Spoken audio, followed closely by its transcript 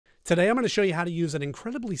Today I'm going to show you how to use an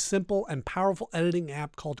incredibly simple and powerful editing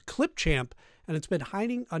app called ClipChamp, and it's been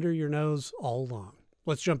hiding under your nose all along.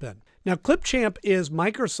 Let's jump in. Now, ClipChamp is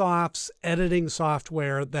Microsoft's editing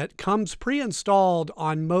software that comes pre-installed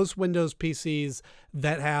on most Windows PCs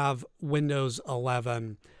that have Windows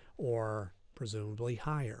 11 or presumably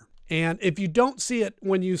higher. And if you don't see it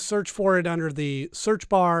when you search for it under the search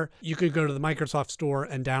bar, you could go to the Microsoft Store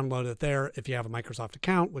and download it there. If you have a Microsoft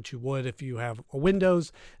account, which you would if you have a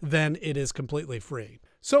Windows, then it is completely free.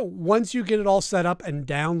 So once you get it all set up and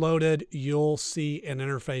downloaded, you'll see an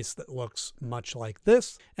interface that looks much like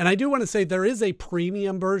this. And I do want to say there is a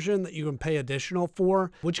premium version that you can pay additional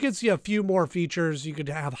for, which gives you a few more features. You could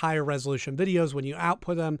have higher resolution videos when you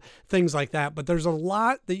output them, things like that. But there's a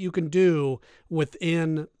lot that you can do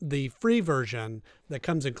within the free version that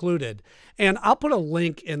comes included. And I'll put a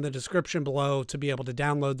link in the description below to be able to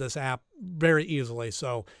download this app very easily,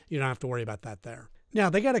 so you don't have to worry about that there. Now,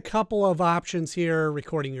 they got a couple of options here,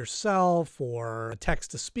 recording yourself or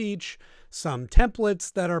text-to-speech, some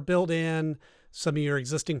templates that are built in, some of your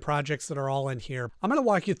existing projects that are all in here. I'm going to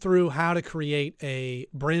walk you through how to create a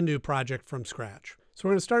brand new project from scratch. So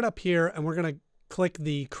we're going to start up here and we're going to click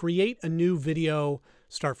the Create a New Video,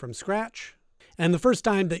 Start from Scratch. And the first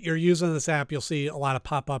time that you're using this app, you'll see a lot of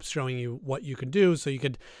pop-ups showing you what you can do. So you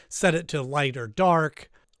could set it to light or dark,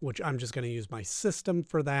 which I'm just going to use my system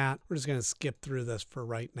for that. We're just going to skip through this for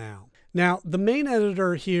right now. Now, the main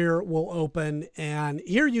editor here will open, and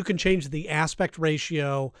here you can change the aspect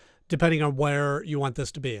ratio depending on where you want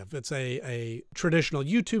this to be. If it's a traditional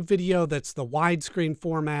YouTube video that's the widescreen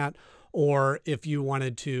format, or if you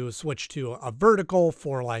wanted to switch to a vertical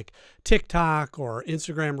for like TikTok or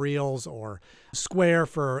Instagram Reels, or square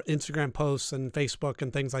for Instagram posts and Facebook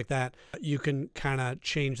and things like that, you can kind of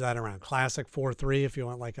change that around. Classic 4:3 if you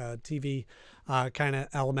want like a TV kind of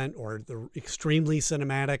element, or the extremely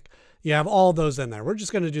cinematic. You have all those in there. We're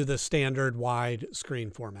just going to do the standard wide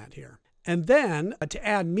screen format here. And then to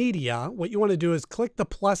add media, what you want to do is click the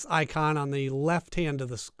plus icon on the left hand of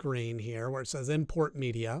the screen here where it says Import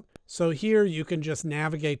Media. So here you can just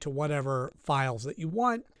navigate to whatever files that you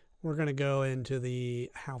want. We're going to go into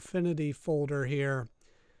the Howfinity folder here,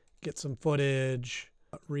 get some footage,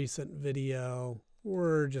 recent video.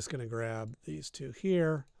 We're just going to grab these two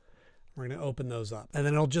here. We're going to open those up, and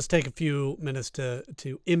then it'll just take a few minutes to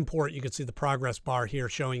import. You can see the progress bar here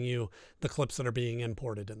showing you the clips that are being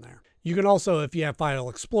imported in there. You can also, if you have File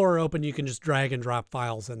Explorer open, you can just drag and drop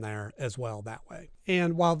files in there as well that way.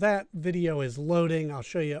 And while that video is loading, I'll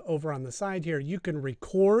show you over on the side here, you can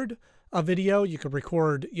record a video. You can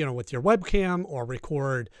record, with your webcam, or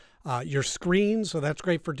record your screen. So that's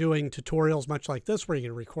great for doing tutorials much like this, where you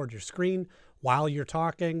can record your screen while you're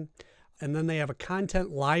talking. And then they have a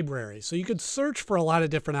content library. So you could search for a lot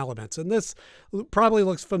of different elements. And this probably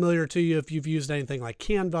looks familiar to you if you've used anything like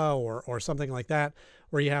Canva or something like that,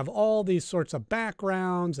 where you have all these sorts of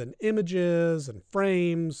backgrounds and images and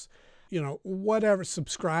frames, whatever,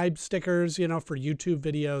 subscribe stickers, for YouTube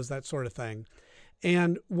videos, that sort of thing.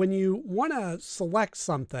 And when you want to select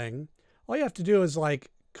something, all you have to do is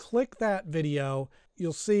click that video.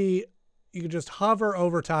 You'll see you can just hover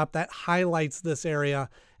over top. That highlights this area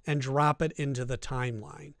and drop it into the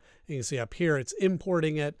timeline. And you can see up here, it's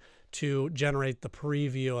importing it to generate the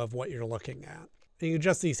preview of what you're looking at. And you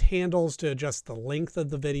adjust these handles to adjust the length of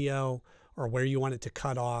the video or where you want it to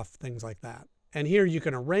cut off, things like that. And here you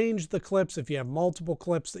can arrange the clips if you have multiple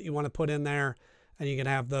clips that you want to put in there, and you can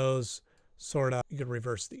have those you can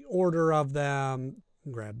reverse the order of them,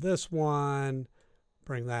 grab this one,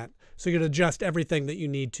 bring that. So you can adjust everything that you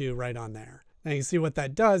need to right on there. Now you can see what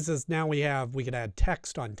that does is now we could add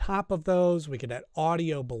text on top of those. We could add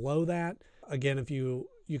audio below that. Again, if you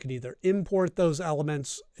could either import those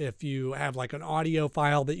elements if you have like an audio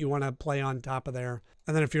file that you want to play on top of there.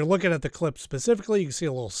 And then if you're looking at the clip specifically, you can see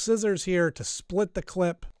a little scissors here to split the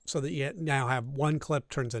clip so that you now have one clip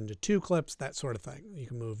turns into two clips, that sort of thing. You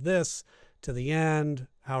can move this to the end,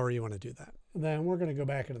 however you want to do that. Then we're going to go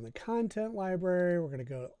back into the content library. We're going to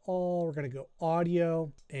go to all, we're going to go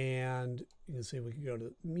audio, and you can see we can go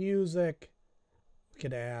to music. We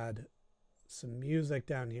could add some music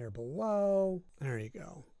down here below. There you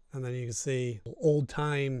go. And then you can see old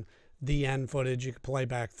time, the end footage you can play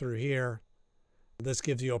back through here. This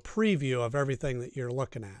gives you a preview of everything that you're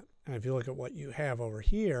looking at. And if you look at what you have over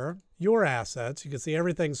here, your assets, you can see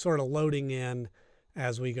everything sort of loading in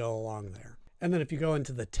as we go along there. And then if you go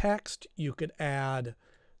into the text, you could add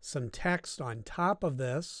some text on top of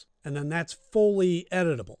this, and then that's fully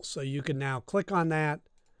editable. So you can now click on that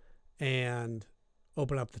and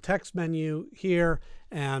open up the text menu here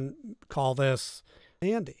and call this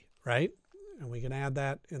Andy, right? And we can add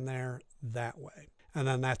that in there that way. And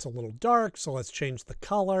then that's a little dark, so let's change the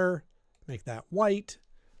color, make that white,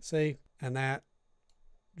 see? And that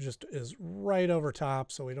just is right over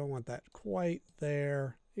top, so we don't want that quite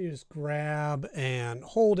there. You just grab and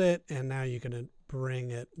hold it, and now you can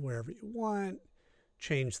bring it wherever you want,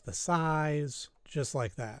 change the size, just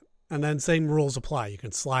like that. And then same rules apply. You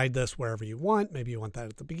can slide this wherever you want. Maybe you want that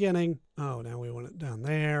at the beginning. Oh, now we want it down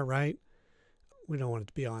there, right? We don't want it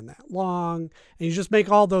to be on that long. And you just make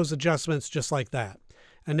all those adjustments just like that.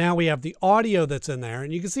 And now we have the audio that's in there.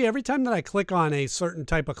 And you can see every time that I click on a certain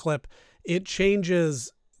type of clip, it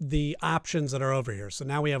changes the options that are over here. So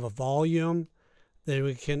now we have a volume that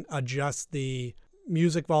we can adjust the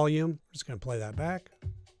music volume. I'm just going to play that back.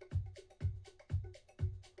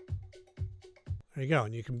 There you go.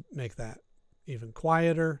 And you can make that even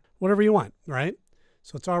quieter, whatever you want, right?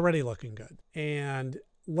 So it's already looking good. And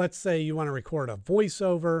let's say you want to record a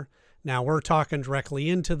voiceover. Now we're talking directly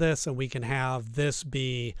into this, and we can have this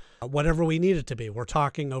be whatever we need it to be. We're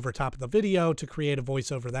talking over top of the video to create a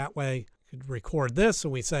voiceover that way. You could record this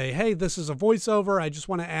and we say, hey, this is a voiceover. I just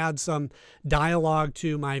want to add some dialogue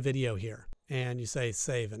to my video here. And you say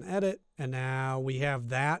save and edit. And now we have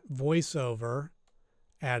that voiceover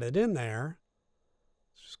added in there.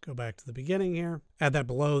 Just go back to the beginning here. Add that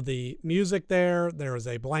below the music there. There is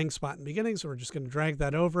a blank spot in the beginning, so we're just going to drag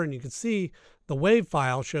that over, and you can see the WAV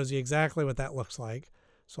file shows you exactly what that looks like.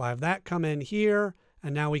 So I have that come in here,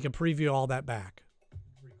 and now we can preview all that back.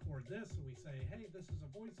 Record this, and we say, hey, this is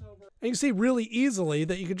a voiceover. And you see really easily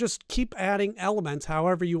that you can just keep adding elements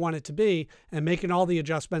however you want it to be and making all the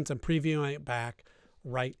adjustments and previewing it back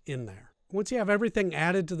right in there. Once you have everything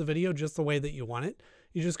added to the video just the way that you want it,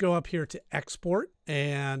 you just go up here to export,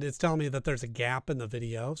 and it's telling me that there's a gap in the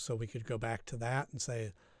video. So we could go back to that and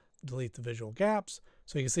say, delete the visual gaps.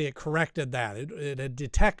 So you can see it corrected that. It had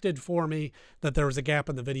detected for me that there was a gap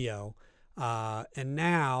in the video. And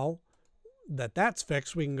now that that's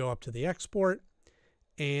fixed, we can go up to the export,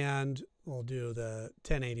 and we'll do the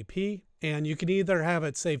 1080p. And you can either have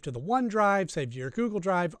it saved to the OneDrive, saved to your Google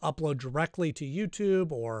Drive, upload directly to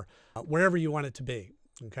YouTube, or wherever you want it to be,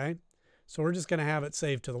 okay? So we're just going to have it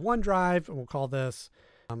saved to the OneDrive, and we'll call this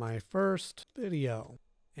my first video.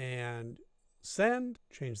 And send,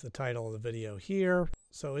 change the title of the video here.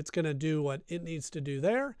 So it's going to do what it needs to do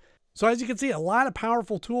there. So as you can see, a lot of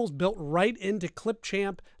powerful tools built right into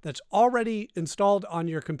ClipChamp that's already installed on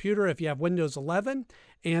your computer if you have Windows 11.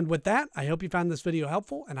 And with that, I hope you found this video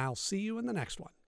helpful, and I'll see you in the next one.